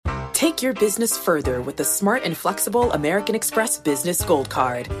Take your business further with the smart and flexible American Express Business Gold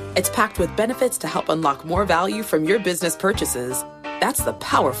Card. It's packed with benefits to help unlock more value from your business purchases. That's the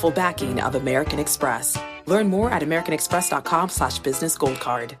powerful backing of American Express. Learn more at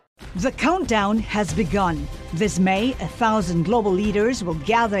americanexpress.com/businessgoldcard. The countdown has begun. This May, 1,000 global leaders will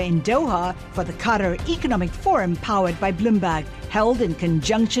gather in Doha for the Qatar Economic Forum powered by Bloomberg, held in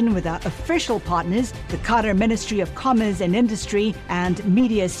conjunction with our official partners, the Qatar Ministry of Commerce and Industry and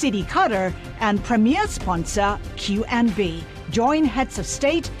Media City Qatar, and premier sponsor Q&B. Join heads of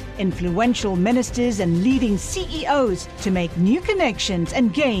state, influential ministers, and leading CEOs to make new connections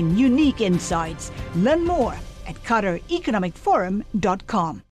and gain unique insights. Learn more at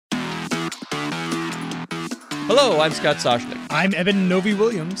QatarEconomicForum.com. Hello, I'm Scott Soshnick. I'm Evan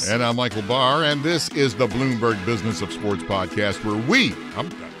Novi-Williams. And I'm Michael Barr, and this is the Bloomberg Business of Sports podcast where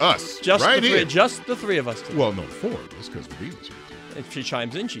Just the three of us today. Well, no, four of us, because Vina's here. If she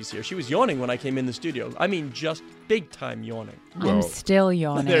chimes in, she's here. She was yawning when I came in the studio. I mean, just big-time yawning. I'm still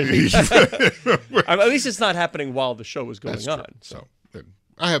yawning. At least it's not happening while the show is going on. So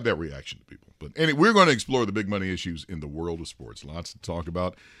I have that reaction to people. But anyway, we're going to explore the big money issues in the world of sports. Lots to talk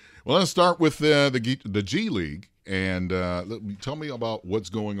about. Well, let's start with the G League, and tell me about what's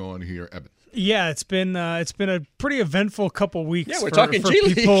going on here, Evan. Yeah, it's been a pretty eventful couple weeks. Yeah, we're talking G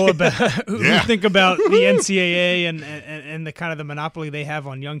League. People about who think about the NCAA and the kind of the monopoly they have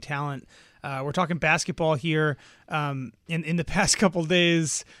on young talent. We're talking basketball here. In the past couple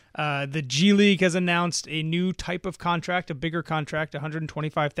days, the G League has announced a new type of contract, a bigger contract,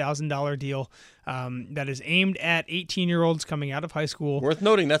 $125,000 deal that is aimed at 18-year-olds coming out of high school. Worth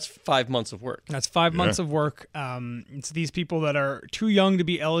noting, that's 5 months of work. That's 5 months of work. It's these people that are too young to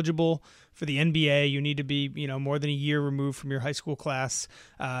be eligible for the NBA. You need to be, more than a year removed from your high school class.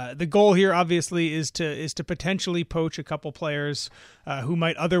 The goal here, obviously, is to potentially poach a couple players who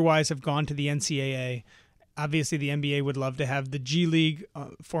might otherwise have gone to the NCAA. Obviously, the NBA would love to have the G League,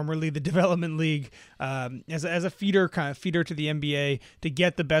 formerly the Development League, as a feeder to the NBA to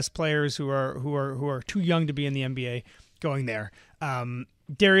get the best players who are too young to be in the NBA going there.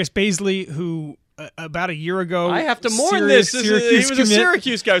 Darius Baisley, who about a year ago, I have to mourn this. He was a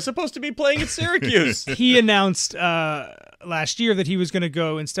Syracuse guy, supposed to be playing at Syracuse. He announced last year that he was going to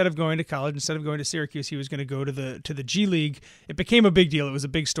go, instead of going to college, instead of going to Syracuse, he was going to go to the G League. It became a big deal. It was a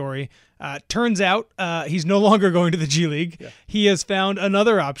big story. Turns out he's no longer going to the G League. Yeah. He has found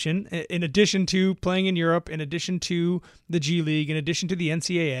another option in addition to playing in Europe, in addition to the G League, in addition to the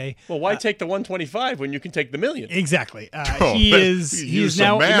NCAA. Well, why take the 125 when you can take the million? Exactly. He is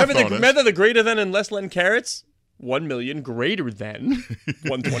now. Remember the greater than and less than carrots? 1 million greater than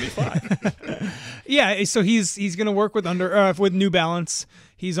 125. Yeah, so he's going to work with New Balance.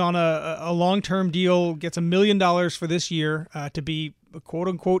 He's on a long-term deal, gets $1 million for this year to be a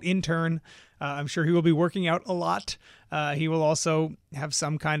quote-unquote intern. I'm sure he will be working out a lot. He will also have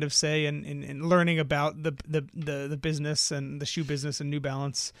some kind of say in learning about the business and the shoe business and New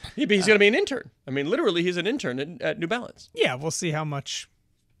Balance. Yeah, but he's going to be an intern. I mean, literally, he's an intern at New Balance. Yeah, we'll see how much.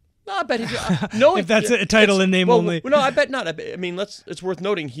 No, I bet he's if that's a title and name only. No, I bet not. I mean, it's worth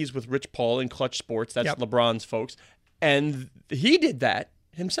noting he's with Rich Paul in Clutch Sports. That's LeBron's folks, and he did that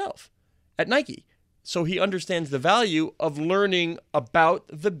himself at Nike. So he understands the value of learning about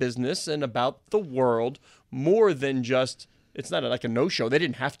the business and about the world more than just. It's not like a no-show. They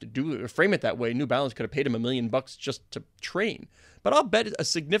didn't have to do it or frame it that way. New Balance could have paid him $1 million just to train. But I'll bet a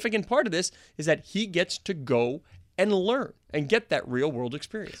significant part of this is that he gets to go and learn and get that real-world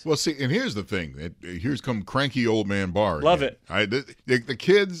experience. Well, see, and here's the thing. Here's come cranky old man Barr. Love it. The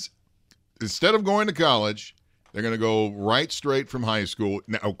kids, instead of going to college, they're going to go right straight from high school,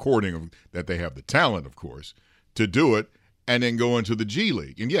 now, according that they have the talent, of course, to do it, and then go into the G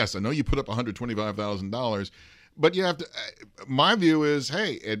League. And, yes, I know you put up $125,000, but you have to my view is,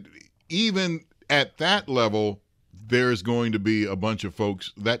 hey, even at that level, there's going to be a bunch of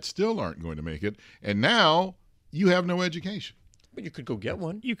folks that still aren't going to make it. And now you have no education. But you could go get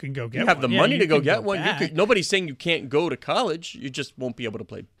one. You can go get one. You have the money to go get one. Back. Nobody's saying you can't go to college. You just won't be able to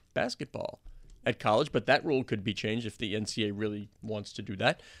play basketball at college. But that rule could be changed if the NCAA really wants to do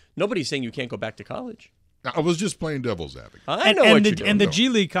that. Nobody's saying you can't go back to college. I was just playing devil's advocate. I know what you're doing. And the G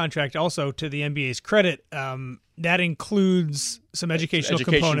League contract, also to the NBA's credit, that includes some educational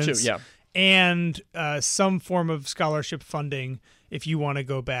components. Too, yeah. And some form of scholarship funding if you want to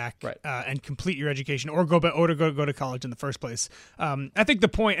go back and complete your education or go to college in the first place. I think the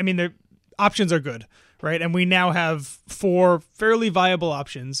point, the options are good, right? And we now have 4 fairly viable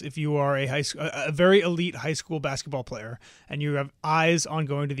options if you are a very elite high school basketball player and you have eyes on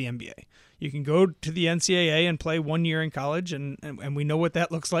going to the NBA. You can go to the NCAA and play 1 year in college, and we know what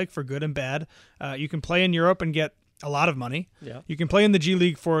that looks like for good and bad. You can play in Europe and get a lot of money. Yeah. You can play in the G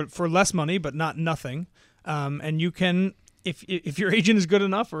League for less money, but not nothing. And you can, if your agent is good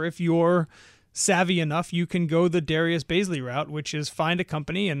enough, or if you're savvy enough, you can go the Darius Baisley route, which is find a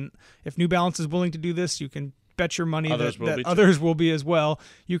company, and if New Balance is willing to do this, you can bet your money that others will be as well.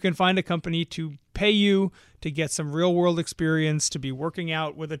 You can find a company to pay you to get some real world experience, to be working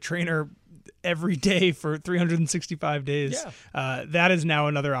out with a trainer every day for 365 days. Yeah. That is now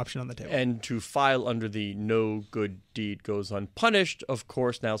another option on the table. And to file under the no good deed goes unpunished, of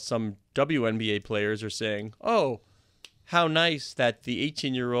course, now some WNBA players are saying, oh, how nice that the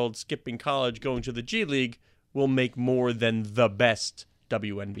 18-year-old skipping college going to the G League will make more than the best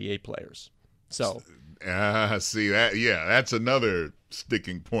WNBA players. So, see that? Yeah, that's another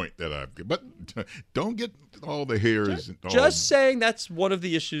sticking point that I've got. But don't get all the hairs. Just saying that's one of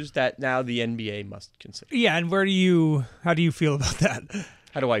the issues that now the NBA must consider. Yeah, and how do you feel about that?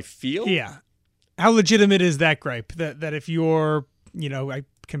 How do I feel? Yeah. How legitimate is that gripe? That if you're, I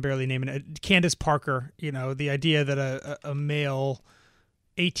can barely name it, Candace Parker, the idea that a male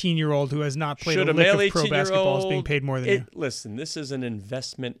 18-year-old who has not played a lick of pro basketball is being paid more than you. Listen, this is an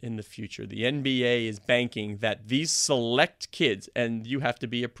investment in the future. The NBA is banking that these select kids, and you have to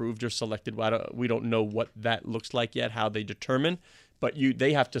be approved or selected. We don't know what that looks like yet, how they determine, but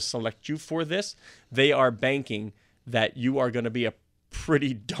they have to select you for this. They are banking that you are going to be a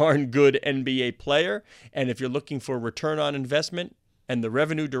pretty darn good NBA player, and if you're looking for return on investment and the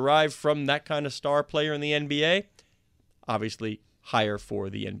revenue derived from that kind of star player in the NBA, obviously higher for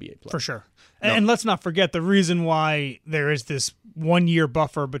the NBA player. For sure. And let's not forget the reason why there is this 1 year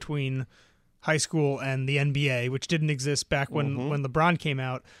buffer between high school and the NBA, which didn't exist back when LeBron came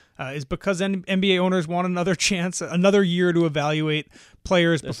out, is because NBA owners want another chance, another year to evaluate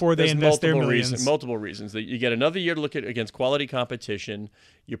players before they invest their millions. Multiple reasons. You get another year to look at against quality competition.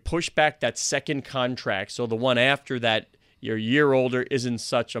 You push back that second contract, so the one after that, you're a year older, isn't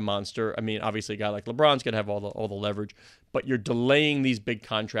such a monster. I mean, obviously a guy like LeBron's going to have all the leverage, but you're delaying these big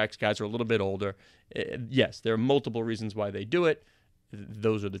contracts. Guys are a little bit older. Yes, there are multiple reasons why they do it.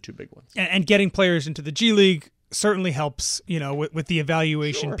 Those are the two big ones. And getting players into the G League certainly helps, with the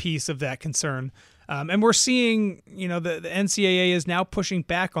evaluation piece of that concern. And we're seeing, the NCAA is now pushing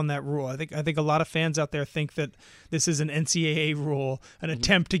back on that rule. I think a lot of fans out there think that this is an NCAA rule, an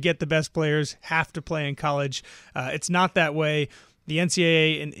attempt to get the best players have to play in college. It's not that way. The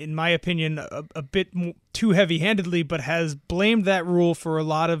NCAA, in my opinion, a bit too heavy-handedly, but has blamed that rule for a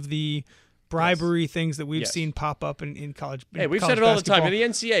lot of the bribery things that we've seen pop up in college. Hey, we've said it all the time. In the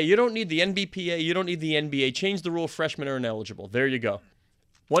NCAA, you don't need the NBPA, you don't need the NBA. Change the rule, freshmen are ineligible. There you go.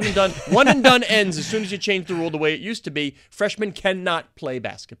 One and done. One and done ends as soon as you change the rule the way it used to be. Freshmen cannot play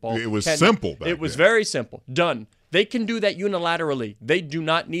basketball. It was simple. It was very simple. Done. They can do that unilaterally. They do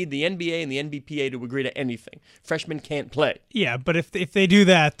not need the NBA and the NBPA to agree to anything. Freshmen can't play. Yeah, but if they do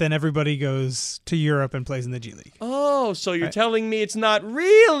that, then everybody goes to Europe and plays in the G League. Oh, so you're telling me it's not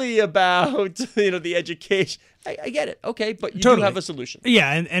really about the education. I get it. Okay, but you do have a solution.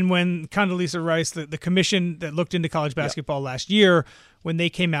 Yeah, and when Condoleezza Rice, the commission that looked into college basketball last year, when they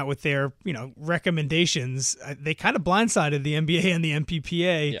came out with their recommendations, they kind of blindsided the NBA and the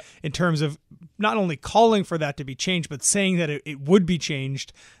NPPA in terms of not only calling for that to be changed, but saying that it would be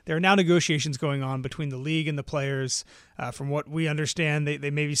changed. There are now negotiations going on between the league and the players. From what we understand, they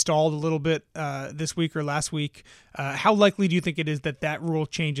maybe stalled a little bit this week or last week. How likely do you think it is that rule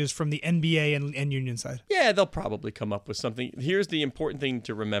changes from the NBA and union side? Yeah, they'll probably come up with something. Here's the important thing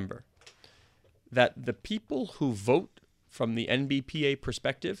to remember, that the people who vote from the NBPA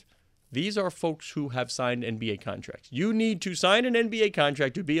perspective, these are folks who have signed NBA contracts. You need to sign an NBA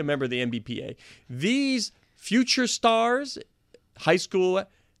contract to be a member of the NBPA. These future stars, high school,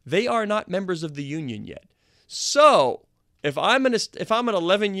 they are not members of the union yet. So if I'm an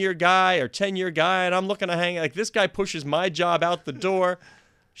 11-year guy or 10-year guy and I'm looking to hang, like this guy pushes my job out the door,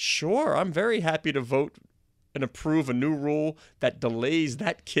 sure, I'm very happy to vote and approve a new rule that delays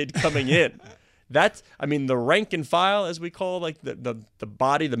that kid coming in. The rank and file, as we call the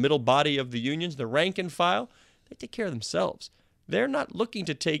body, the middle body of the unions, the rank and file, they take care of themselves. They're not looking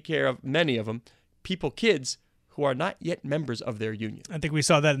to take care of, many of them, kids who are not yet members of their union. I think we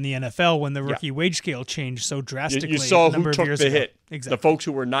saw that in the NFL when the rookie wage scale changed so drastically. You saw a number who of years took the ago. hit. Exactly. The folks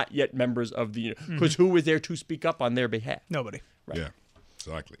who were not yet members of the union. Because who was there to speak up on their behalf? Nobody. Right. Yeah,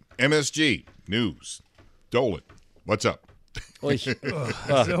 exactly. MSG News. Dolan, what's up? It's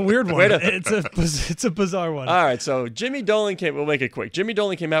a weird one. It's a bizarre one. All right, so Jimmy Dolan we'll make it quick. Jimmy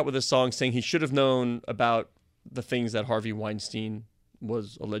Dolan came out with a song saying he should have known about the things that Harvey Weinstein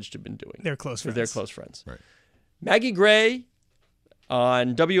was alleged to have been doing. Their close friends. Their close friends. Right. Maggie Gray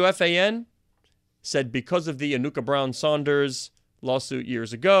on WFAN said because of the Anuka Brown Saunders lawsuit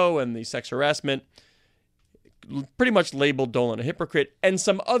years ago and the sex harassment, pretty much labeled Dolan a hypocrite and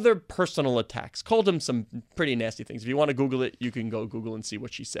some other personal attacks. Called him some pretty nasty things. If you want to Google it, you can go Google and see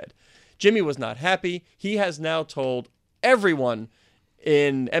what she said. Jimmy was not happy. He has now told everyone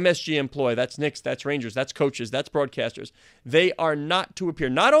in MSG employ, that's Knicks, that's Rangers, that's coaches, that's broadcasters, they are not to appear,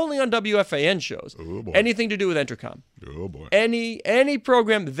 not only on WFAN shows, anything to do with Entercom. Oh, boy. Any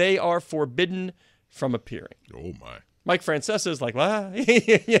program, they are forbidden from appearing. Oh, my. Mike Francesa is like, well,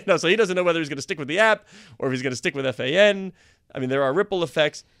 so he doesn't know whether he's going to stick with the app or if he's going to stick with FAN. I mean, there are ripple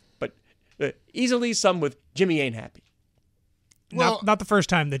effects, but easily some with Jimmy ain't happy. Well, not the first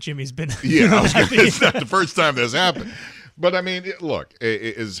time that Jimmy's been. Yeah, it's not the first time that's happened. But I mean, look,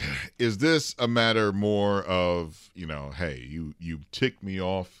 is this a matter more of, hey, you ticked me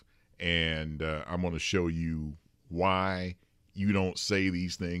off, and I'm going to show you why you don't say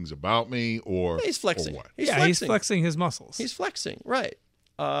these things about me, or he's flexing. Or what? He's flexing his muscles. He's flexing, right?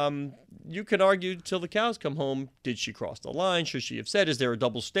 You can argue till the cows come home. Did she cross the line? Should she have said? Is there a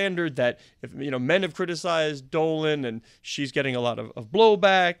double standard that if men have criticized Dolan and she's getting a lot of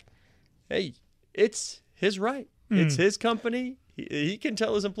blowback? Hey, it's his right. It's his company. He can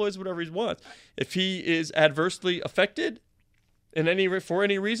tell his employees whatever he wants. If he is adversely affected for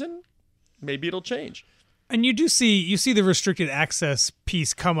any reason, maybe it'll change. And you see the restricted access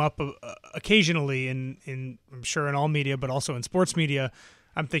piece come up occasionally in I'm sure in all media, but also in sports media.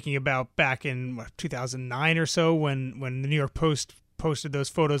 I'm thinking about back in 2009 or so when the New York Post posted those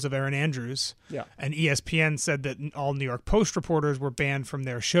photos of Erin Andrews. Yeah. And ESPN said that all New York Post reporters were banned from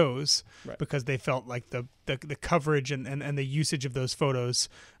their shows because they felt like the coverage and the usage of those photos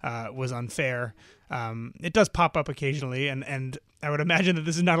was unfair. It does pop up occasionally, and I would imagine that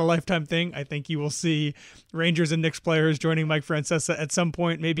this is not a lifetime thing. I think you will see Rangers and Knicks players joining Mike Francesa at some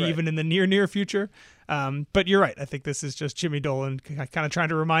point, maybe even in the near future. But you're right. I think this is just Jimmy Dolan kind of trying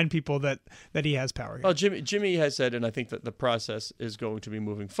to remind people that he has power here. Well, Jimmy has said, and I think that the process is going to be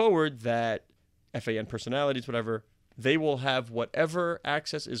moving forward, that FAN personalities, whatever, they will have whatever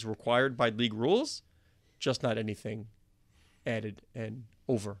access is required by league rules, just not anything added and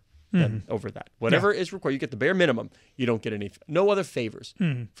over that. Whatever is required, you get the bare minimum. You don't get no other favors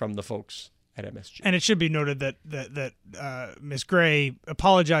from the folks at MSG. And it should be noted that Ms. Gray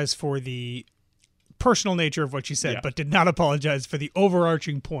apologized for the personal nature of what she said, but did not apologize for the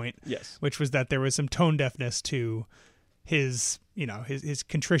overarching point, which was that there was some tone deafness to his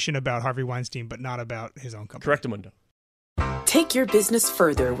contrition about Harvey Weinstein, but not about his own company. Correctamundo. Take your business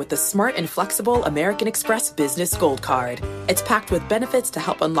further with the smart and flexible American Express Business Gold Card. It's packed with benefits to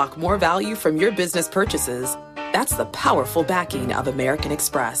help unlock more value from your business purchases. That's the powerful backing of American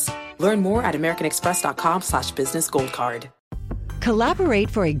Express. Learn more at americanexpress.com/businessgoldcard. Collaborate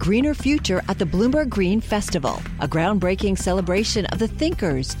for a greener future at the Bloomberg Green Festival, a groundbreaking celebration of the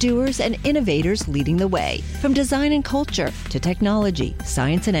thinkers, doers, and innovators leading the way. From design and culture to technology,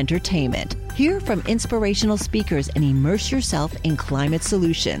 science, and entertainment. Hear from inspirational speakers and immerse yourself in climate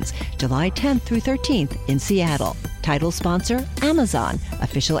solutions. July 10th through 13th in Seattle. Title sponsor, Amazon.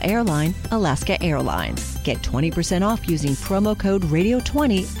 Official airline, Alaska Airlines. Get 20% off using promo code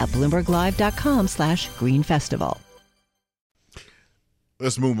Radio20 at BloombergLive.com/Green Festival.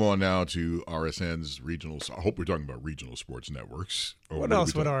 Let's move on now to RSN's regional. I hope we're talking about regional sports networks. What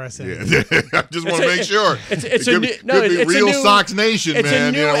else would RSN? Yeah. I just want to make sure. It's could be Real Sox Nation, it's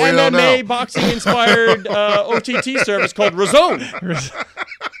man. It's a new MMA boxing-inspired OTT service called Razone.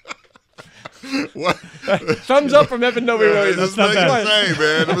 What? Thumbs up from Evan Novi. That's not bad.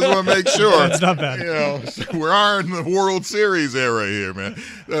 Man. I just want to make sure. That's not bad. We are in the World Series era here, man.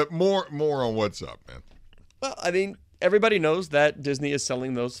 More on what's up, man. Well, I mean, everybody knows that Disney is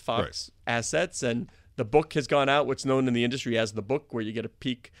selling those Fox assets, and the book has gone out, what's known in the industry as the book, where you get a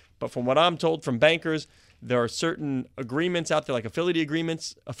peek. But from what I'm told from bankers, there are certain agreements out there, like affiliate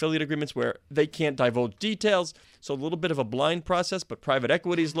agreements where they can't divulge details. So a little bit of a blind process, but private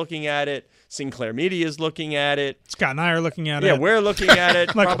equity is looking at it. Sinclair Media is looking at it. Scott and I are looking at it. Yeah, we're looking at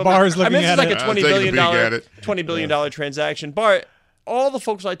it. Michael Barr is looking at it. This is like a $20 billion transaction. Barr, all the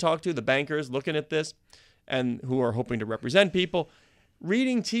folks I talk to, the bankers looking at this, and who are hoping to represent people,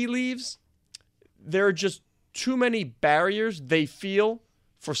 reading tea leaves, there are just too many barriers they feel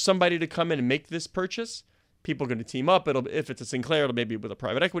for somebody to come in and make this purchase. People are going to team up. If it's a Sinclair, it'll maybe with a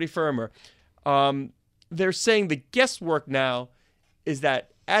private equity firm. Or they're saying the guesswork now is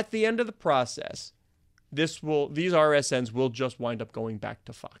that at the end of the process, these RSNs will just wind up going back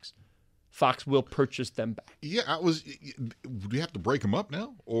to Fox. Fox will purchase them back. Yeah, do you have to break them up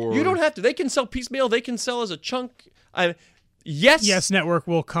now? Or You don't have to. They can sell piecemeal. They can sell as a chunk. Yes Network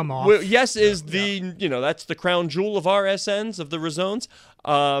will come off. Yes is that's the crown jewel of RSNs, of the Razones.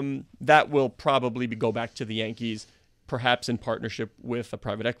 That will probably go back to the Yankees, perhaps in partnership with a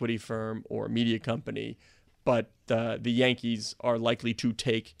private equity firm or a media company. But the Yankees are likely to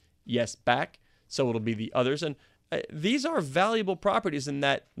take Yes back, so it'll be the others. And these are valuable properties in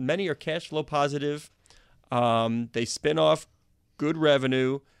that many are cash flow positive. They spin off good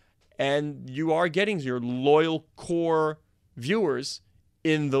revenue, and you are getting your loyal core viewers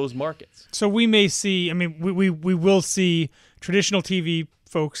in those markets. So we may see, we will see traditional TV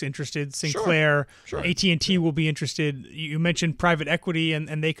folks interested. Sinclair, Sure. AT&T will be interested. You mentioned private equity,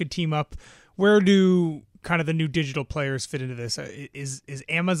 and they could team up. Where do kind of the new digital players fit into this? Is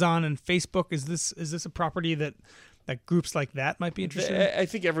Amazon and Facebook, is this a property that groups like that might be interested in? I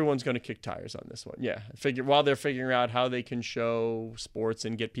think everyone's going to kick tires on this one. Yeah. While they're figuring out how they can show sports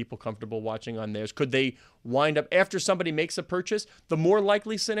and get people comfortable watching on theirs, could they wind up, after somebody makes a purchase, the more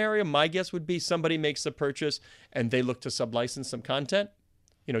likely scenario, my guess would be somebody makes a purchase and they look to sublicense some content,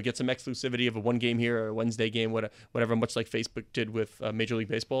 get some exclusivity of a one game here or a Wednesday game, whatever, much like Facebook did with Major League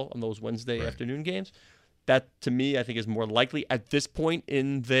Baseball on those Wednesday afternoon games. That, to me, I think is more likely at this point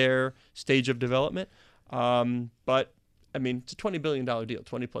in their stage of development. But it's a $20 billion deal,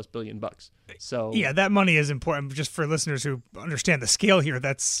 $20+ billion. So yeah, that money is important. Just for listeners who understand the scale here,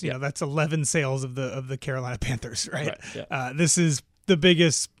 that's that's 11 sales of the Carolina Panthers, right? Yeah. This is the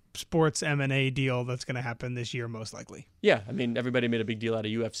biggest sports M&A deal that's going to happen this year, most likely. Yeah, everybody made a big deal out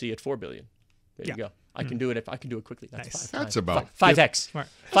of UFC at $4 billion. There you go. I can do it quickly. That's nice. That's about 5x.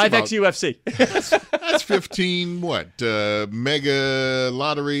 5x UFC. That's 15 mega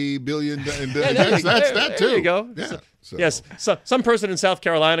lottery billion. That's that too. There you go. Yeah. Yes. So some person in South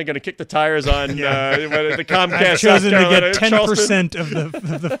Carolina going to kick the tires on the Comcast. I've chosen South to Carolina, get 10%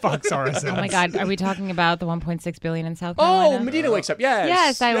 of the Fox RSNs. Oh my God, are we talking about the 1.6 billion in South Carolina? Oh, Medina wakes up. Yes.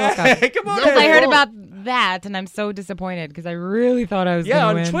 Yes, I woke up. Come on. Because I heard about that, and I'm so disappointed because I really thought I was going to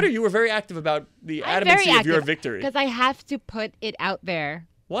on win. Twitter you were very active about the I'm very adamancy of your active victory. because I have to put it out there.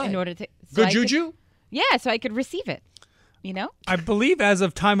 Why? In order to Good juju? Yeah, so I could receive it. I believe as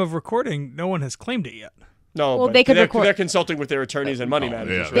of time of recording, no one has claimed it yet. No, well, but they could they're record. They're consulting with their attorneys and money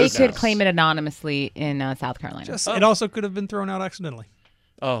managers. yeah, They right could now. claim it anonymously in South Carolina. It also could have been thrown out accidentally.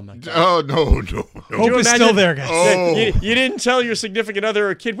 Oh my God. Oh no. Hope is still there, guys. Oh. You didn't tell your significant other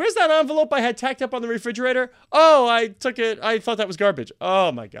or kid, where's that envelope I had tacked up on the refrigerator? Oh, I took it. I thought that was garbage.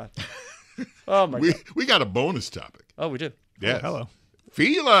 Oh my God. Oh my God. We got a bonus topic. Oh, we did. Yes. Hello.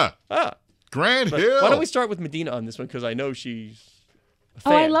 Fila. Grant Hill. Why don't we start with Medina on this one? Because I know she's a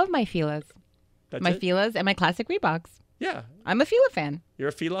fan. Oh, I love my Filas. That's My it? Filas and my classic Reeboks. Yeah. I'm a Fila fan. You're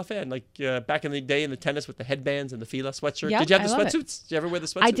a Fila fan, like back in the day in the tennis with the headbands and the Fila sweatshirt. Yep, Did you have the I love it. sweatsuits? Did you ever wear the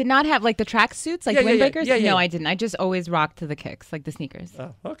sweatsuit? I did not have like the track suits, like Yeah, yeah, yeah. windbreakers. Yeah, yeah. No, I didn't. I just always rocked to the kicks, like the sneakers.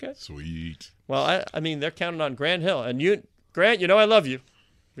 Oh, okay. Sweet. Well, I mean, they're counting on Grant Hill, and Grant, I love you.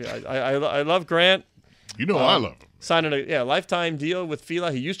 Yeah, I love Grant. I love him. Signing a lifetime deal with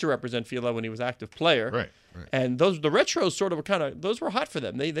Fila. He used to represent Fila when he was active player. Right. And the retros sort of were those were hot for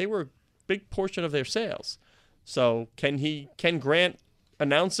them. They were a big portion of their sales. So can Grant,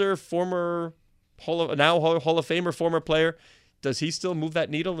 announcer, former Hall of Famer, former player, does he still move that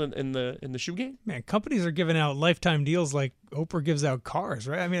needle in the shoe game? Man, companies are giving out lifetime deals like Oprah gives out cars,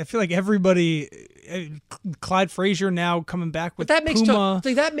 right? I feel like everybody, Clyde Frazier now coming back with Puma.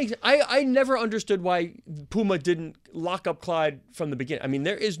 I never understood why Puma didn't lock up Clyde from the beginning.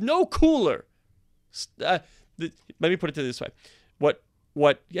 There is no cooler. Let me put it this way.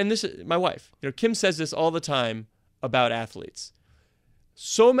 And this is my wife. Kim says this all the time about athletes.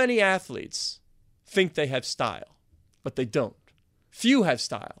 So many athletes think they have style, but they don't. Few have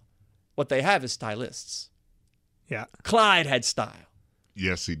style. What they have is stylists. Yeah. Clyde had style.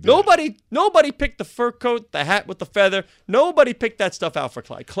 Yes, he did. Nobody picked the fur coat, the hat with the feather. Nobody picked that stuff out for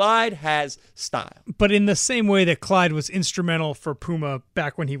Clyde. Clyde has style. But in the same way that Clyde was instrumental for Puma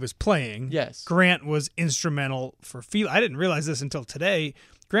back when he was playing, yes, Grant was instrumental for Fila. I didn't realize this until today.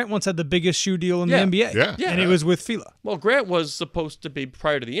 Grant once had the biggest shoe deal in the NBA. Yeah. And it was with Fila. Well, Grant was supposed to be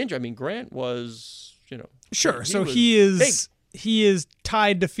prior to the injury. Grant was, Sure. So he is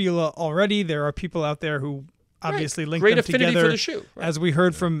tied to Fila already. There are people out there who obviously link Great them affinity together. for the shoe. Right. As we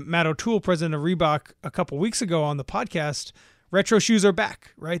heard from Matt O'Toole, president of Reebok, a couple weeks ago on the podcast, retro shoes are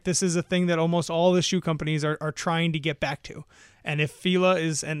back, right? This is a thing that almost all the shoe companies are trying to get back to. And if Fila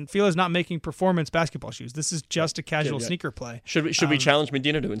is not making performance basketball shoes, this is just a casual sneaker play. Should we challenge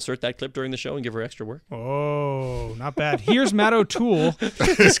Medina to insert that clip during the show and give her extra work? Oh, not bad. Here's Matt O'Toole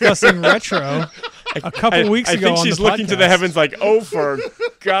discussing retro a couple weeks ago. I think she's looking to the heavens like, oh, for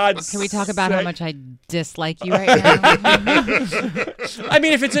God's Can we talk about sake. how much I dislike you right now? I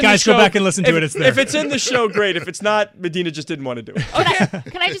mean, if it's in Guys, the show, go back and listen to it. It's there. If it's in the show, great. If it's not, Medina just didn't want to do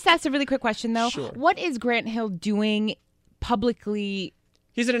it. Can I just ask a really quick question, though? Sure. What is Grant Hill doing publicly?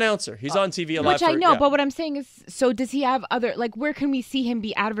 He's an announcer. He's on TV a lot. Which I know, but what I'm saying is, so does he have other, like, where can we see him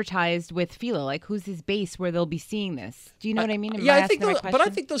be advertised with Fila? Like, who's his base where they'll be seeing this? Do you know what I mean? Yeah, I think but I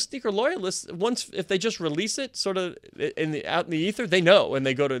think those sneaker loyalists, once if they just release it sort of out in the ether, they know and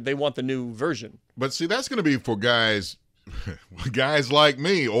they want the new version. But see, that's going to be for guys like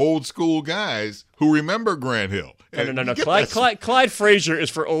me, old school guys who remember Grant Hill. No. Clyde Frazier is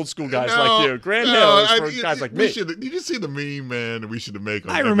for old school guys like you. Grant Hill is for guys like me. Did you see the meme, man, that we should have made?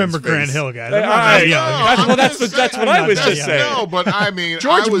 I remember Grant Hill, guys. That's what I was just saying. No, but I mean,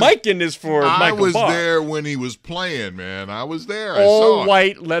 George Mikan is for Michael I was Barr. there when he was playing, man. I was there. All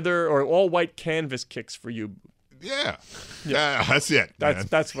white leather or all white canvas kicks for you. Yeah, that's it.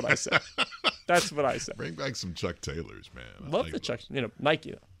 That's what I said. That's what I said. Bring back some Chuck Taylors, man. Love the Chuck.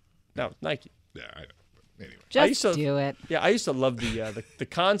 Nike. No, Nike. Yeah, I know. Anyway. Just do it. Yeah, I used to love the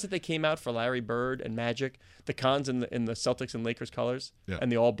cons that they came out for Larry Bird and Magic. The cons in the Celtics and Lakers colors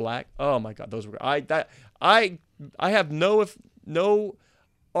and the all black. Oh my God, those were I have no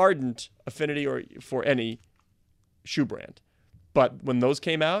ardent affinity for any shoe brand, but when those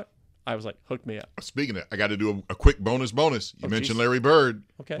came out, I was like, hook me up. Speaking of, I got to do a quick bonus. You mentioned Larry Bird.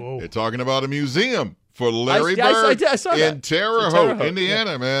 Okay, they're talking about a museum for Larry Bird I saw in Terre Haute,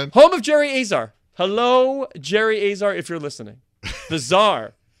 Indiana, man. Home of Jerry Azar. Hello, Jerry Azar, if you're listening. The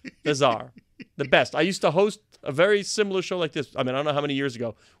Czar. The best. I used to host a very similar show like this. I mean, I don't know how many years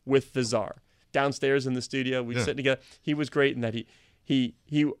ago with the Czar. Downstairs in the studio, we'd sit together. He was great in that he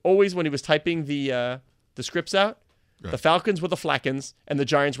always, when he was typing the scripts out, the Falcons were the Flackens and the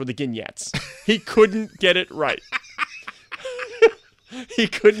Giants were the Gignats. He couldn't get it right. He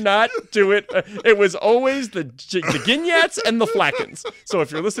could not do it. It was always the Gignats and the Flackens. So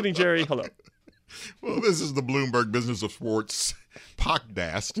if you're listening, Jerry, hello. Well, this is the Bloomberg Business of Sports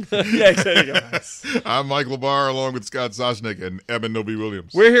podcast. Yeah, there you go. I'm Mike LaBarre along with Scott Soshnick and Eben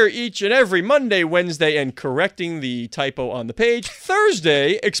Noby-Williams. We're here each and every Monday, Wednesday, and correcting the typo on the page.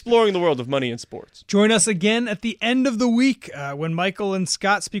 Thursday, exploring the world of money and sports. Join us again at the end of the week when Michael and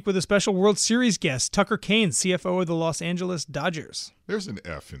Scott speak with a special World Series guest, Tucker Kane, CFO of the Los Angeles Dodgers. There's an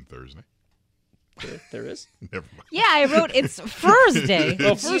F in Thursday. There is? Never mind. Yeah, I wrote it's Thursday.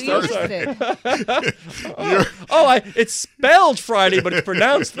 Oh, Thursday. It's spelled Friday, but it's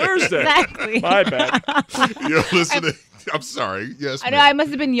pronounced Thursday. Exactly. My bad. You're listening. I'm sorry. Yes, I know. I must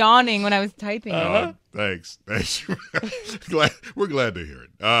have been yawning when I was typing. Thanks. We're glad to hear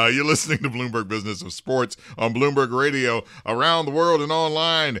it. You're listening to Bloomberg Business of Sports on Bloomberg Radio around the world and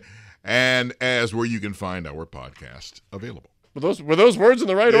online, and as where you can find our podcast available. Were those words in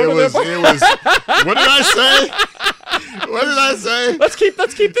the right order? What did I say? What did I say? Let's keep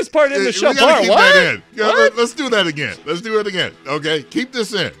this part in the show. We gotta keep that in. Let's do that again. Let's do it again. Okay, keep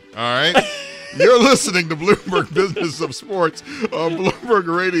this in. All right. You're listening to Bloomberg Business of Sports on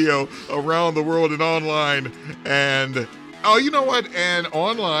Bloomberg Radio around the world and online, and you know what? And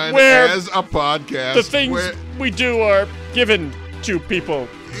online where as a podcast. The things we do are given to people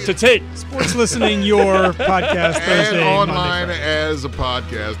to take. Sports listening, your podcast Thursday, and online Monday, as a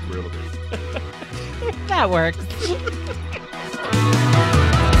podcast. Really. That works.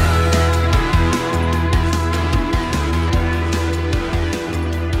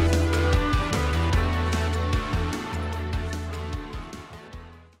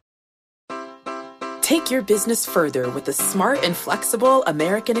 Take your business further with the smart and flexible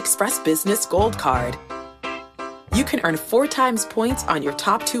American Express Business Gold Card. You can earn 4 times points on your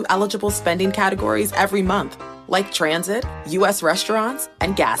top 2 eligible spending categories every month, like transit, U.S. restaurants,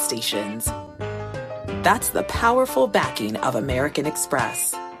 and gas stations. That's the powerful backing of American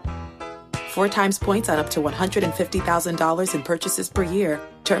Express. 4 times points on up to $150,000 in purchases per year.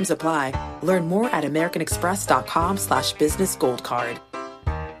 Terms apply. Learn more at americanexpress.com/business gold card.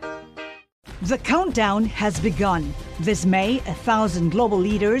 The countdown has begun. This May, 1,000 global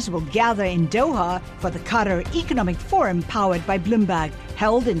leaders will gather in Doha for the Qatar Economic Forum powered by Bloomberg,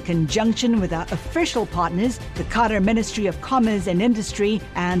 held in conjunction with our official partners, the Qatar Ministry of Commerce and Industry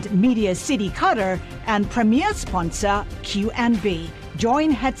and Media City Qatar, and premier sponsor QNB.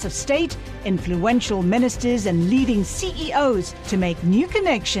 Join heads of state, influential ministers, and leading CEOs to make new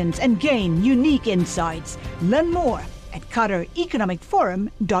connections and gain unique insights. Learn more at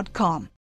QatarEconomicForum.com.